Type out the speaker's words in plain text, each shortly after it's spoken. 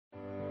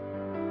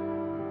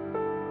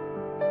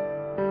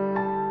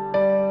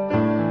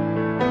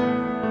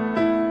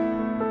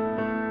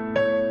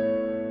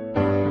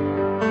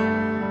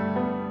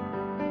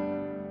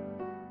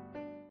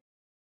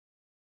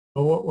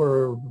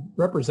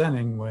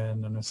representing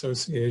when an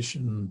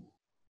association,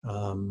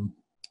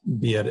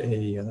 be it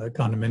a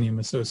condominium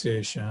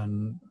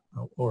association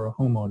or a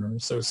homeowner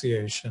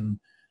association,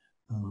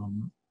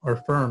 our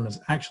firm is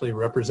actually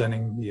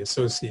representing the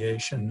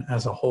association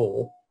as a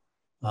whole.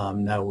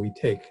 Now we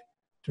take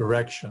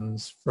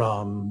directions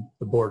from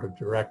the board of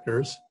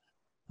directors.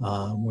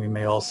 We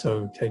may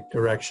also take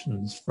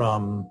directions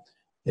from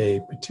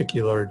a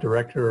particular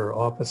director or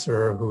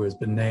officer who has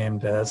been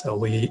named as a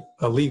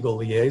legal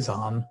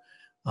liaison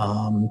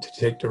to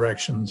take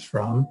directions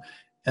from.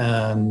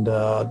 And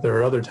there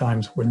are other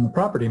times when the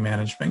property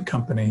management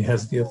company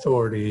has the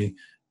authority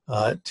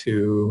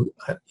to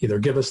either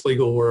give us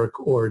legal work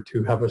or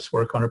to have us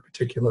work on a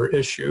particular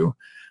issue.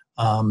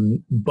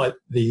 But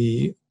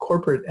the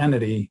corporate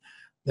entity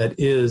that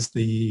is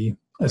the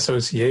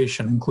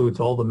association includes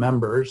all the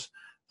members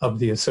of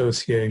the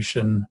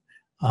association,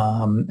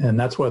 and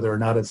that's whether or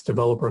not it's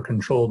developer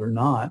controlled or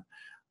not.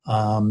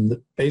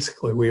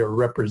 Basically, we are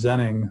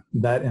representing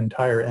that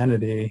entire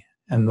entity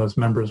and those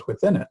members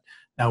within it.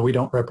 Now, we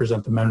don't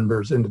represent the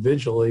members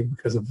individually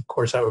because, of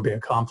course, that would be a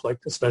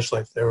conflict,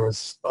 especially if there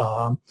was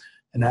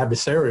an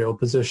adversarial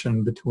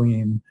position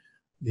between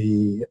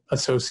the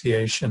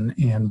association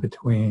and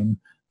between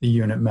the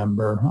unit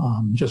member.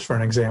 Just for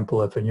an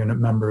example, if a unit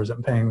member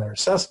isn't paying their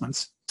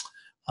assessments,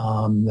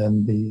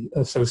 then the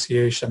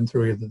association,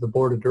 through either the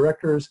board of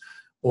directors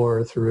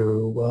or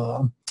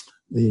through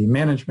the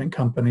management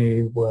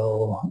company,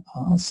 will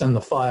send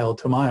the file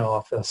to my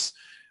office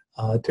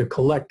to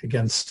collect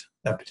against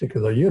that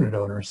particular unit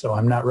owner. So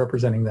I'm not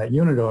representing that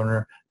unit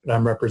owner, but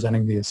I'm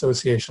representing the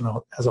association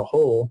as a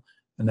whole,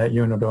 and that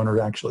unit owner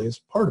actually is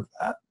part of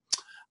that.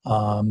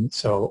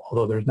 So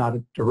although there's not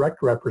a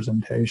direct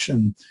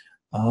representation,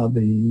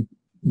 the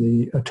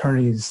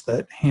attorneys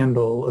that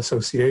handle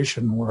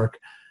association work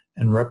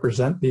and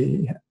represent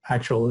the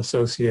actual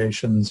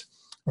associations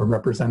are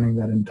representing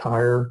that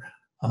entire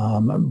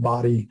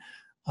body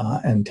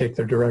and take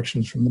their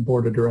directions from the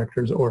board of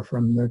directors or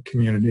from the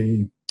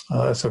community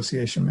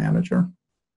association manager.